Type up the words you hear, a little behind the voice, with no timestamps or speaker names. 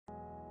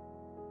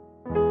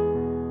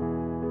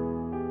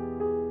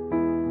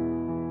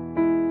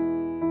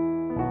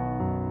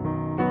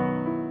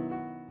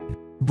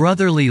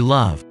Brotherly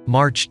Love,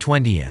 March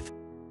 20th.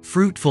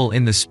 Fruitful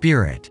in the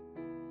Spirit.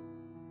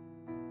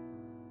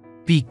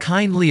 Be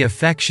kindly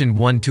affectioned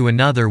one to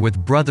another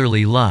with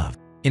brotherly love,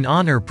 in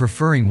honor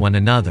preferring one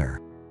another.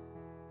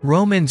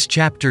 Romans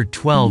chapter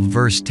 12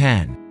 verse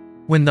 10.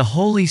 When the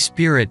Holy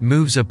Spirit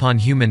moves upon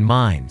human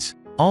minds,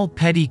 all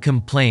petty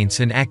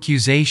complaints and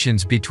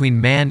accusations between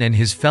man and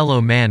his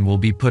fellow man will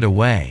be put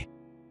away.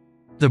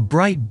 The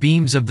bright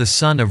beams of the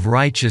Sun of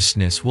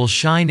Righteousness will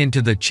shine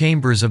into the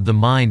chambers of the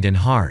mind and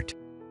heart.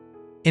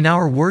 In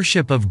our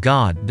worship of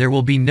God there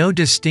will be no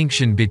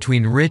distinction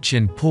between rich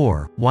and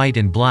poor, white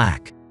and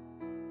black.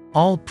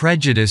 All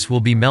prejudice will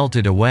be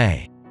melted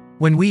away.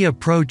 When we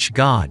approach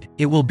God,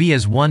 it will be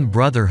as one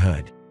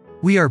brotherhood.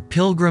 We are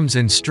pilgrims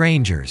and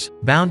strangers,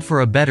 bound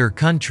for a better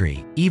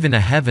country, even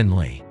a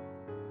heavenly.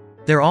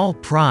 There all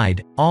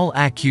pride, all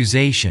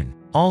accusation,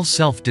 all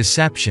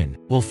self-deception,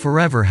 will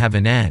forever have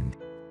an end.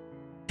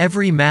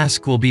 Every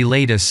mask will be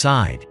laid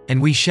aside,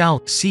 and we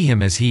shall see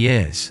Him as He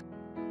is.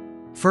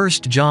 1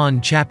 John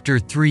chapter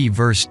 3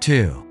 verse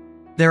 2.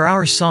 There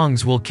our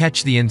songs will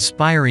catch the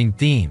inspiring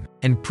theme,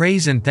 and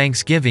praise and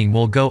thanksgiving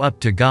will go up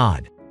to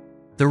God.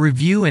 The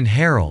Review and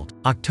Herald,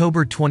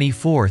 October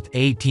 24,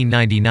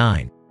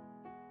 1899.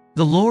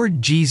 The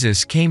Lord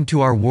Jesus came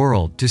to our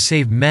world to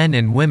save men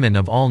and women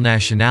of all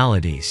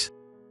nationalities.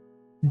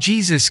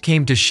 Jesus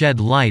came to shed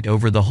light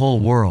over the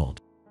whole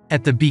world.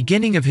 At the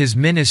beginning of His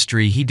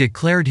ministry He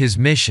declared His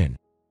mission,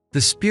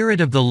 "The Spirit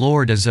of the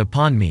Lord is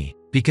upon me,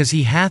 because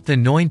He hath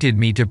anointed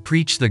me to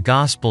preach the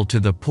gospel to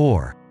the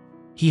poor.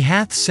 He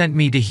hath sent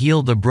me to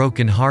heal the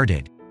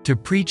brokenhearted, to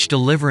preach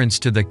deliverance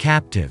to the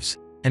captives,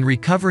 and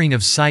recovering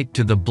of sight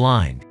to the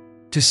blind,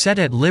 to set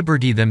at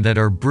liberty them that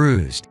are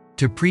bruised,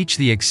 to preach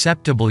the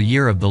acceptable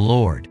year of the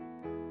Lord."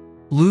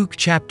 Luke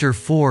chapter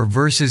 4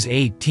 verses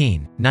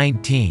 18,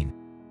 19.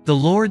 The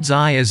Lord's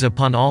eye is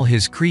upon all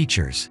His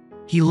creatures.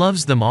 He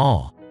loves them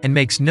all, and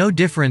makes no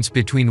difference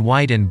between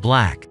white and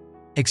black,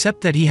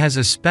 except that He has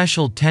a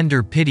special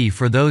tender pity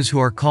for those who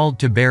are called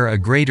to bear a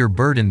greater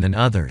burden than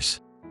others.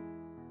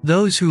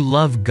 Those who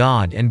love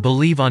God and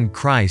believe on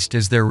Christ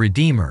as their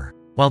Redeemer,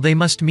 while they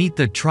must meet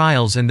the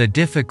trials and the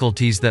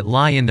difficulties that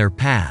lie in their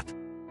path,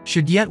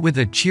 should yet with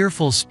a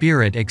cheerful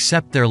spirit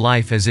accept their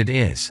life as it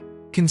is,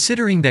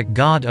 considering that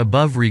God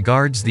above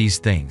regards these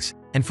things,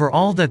 and for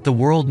all that the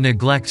world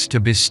neglects to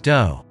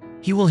bestow,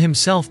 He will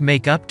Himself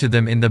make up to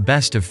them in the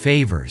best of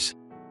favors.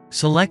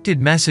 Selected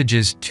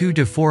Messages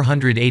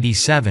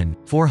 2-487,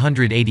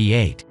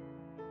 488.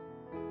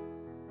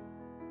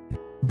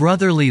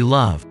 Brotherly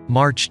Love,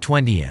 March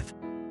 20th.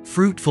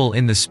 Fruitful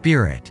in the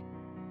Spirit.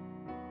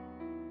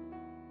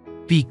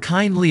 Be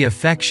kindly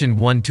affectioned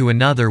one to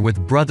another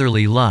with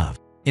brotherly love,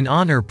 in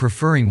honor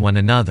preferring one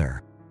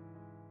another.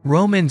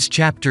 Romans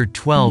chapter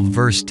 12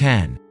 verse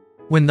 10.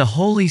 When the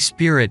Holy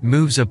Spirit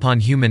moves upon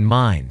human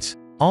minds,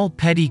 all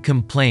petty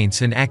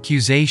complaints and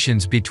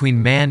accusations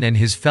between man and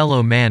his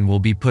fellow man will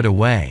be put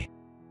away.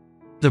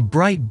 The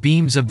bright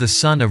beams of the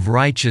Sun of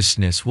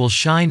Righteousness will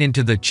shine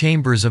into the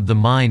chambers of the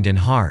mind and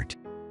heart.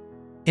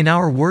 In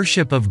our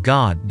worship of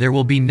God there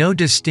will be no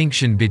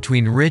distinction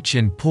between rich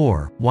and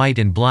poor, white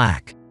and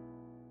black.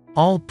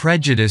 All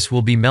prejudice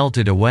will be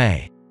melted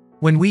away.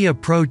 When we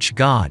approach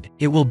God,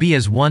 it will be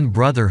as one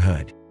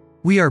brotherhood.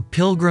 We are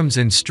pilgrims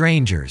and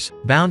strangers,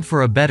 bound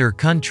for a better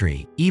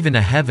country, even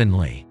a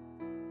heavenly.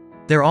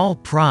 There all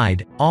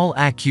pride, all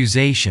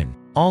accusation,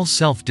 all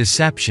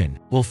self-deception,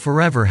 will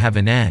forever have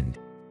an end.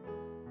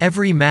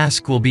 Every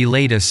mask will be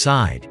laid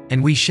aside,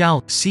 and we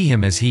shall see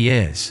Him as He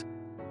is.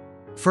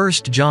 1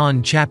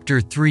 John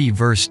chapter 3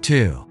 verse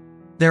 2.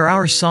 There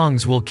our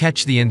songs will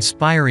catch the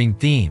inspiring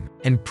theme,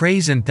 and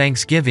praise and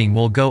thanksgiving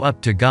will go up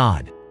to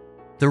God.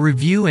 The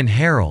Review and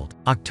Herald,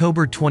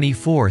 October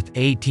 24,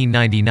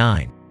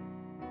 1899.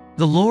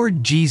 The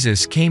Lord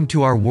Jesus came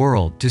to our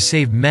world to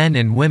save men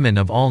and women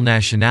of all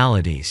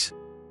nationalities.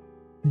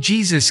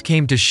 Jesus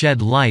came to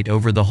shed light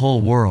over the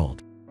whole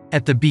world.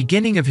 At the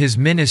beginning of His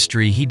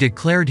ministry He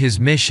declared His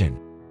mission,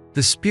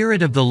 "The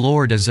Spirit of the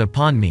Lord is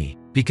upon me,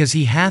 because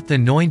He hath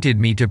anointed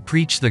me to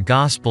preach the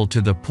gospel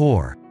to the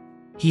poor.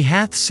 He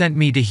hath sent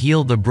me to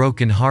heal the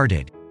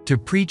brokenhearted, to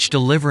preach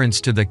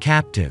deliverance to the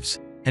captives,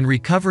 and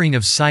recovering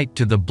of sight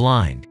to the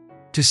blind,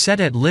 to set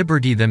at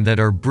liberty them that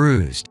are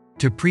bruised,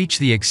 to preach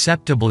the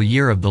acceptable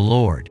year of the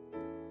Lord."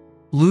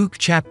 Luke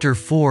chapter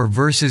 4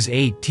 verses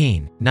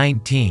 18,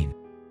 19.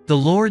 The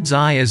Lord's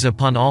eye is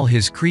upon all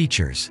His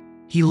creatures.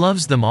 He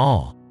loves them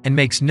all, and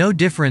makes no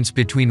difference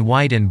between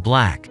white and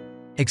black,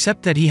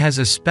 except that He has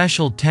a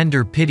special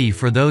tender pity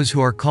for those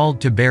who are called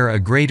to bear a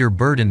greater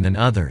burden than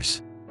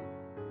others.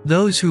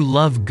 Those who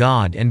love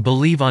God and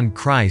believe on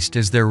Christ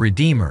as their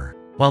Redeemer,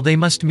 while they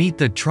must meet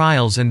the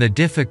trials and the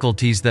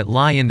difficulties that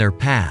lie in their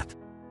path,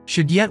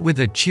 should yet with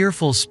a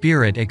cheerful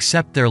spirit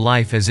accept their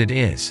life as it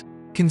is,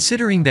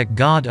 considering that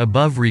God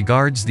above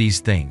regards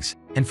these things,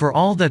 and for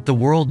all that the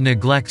world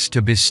neglects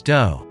to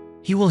bestow,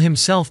 He will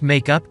Himself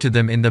make up to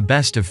them in the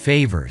best of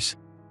favors.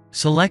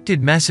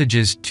 Selected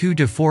Messages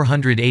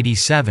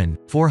 2-487,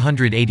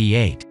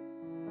 488.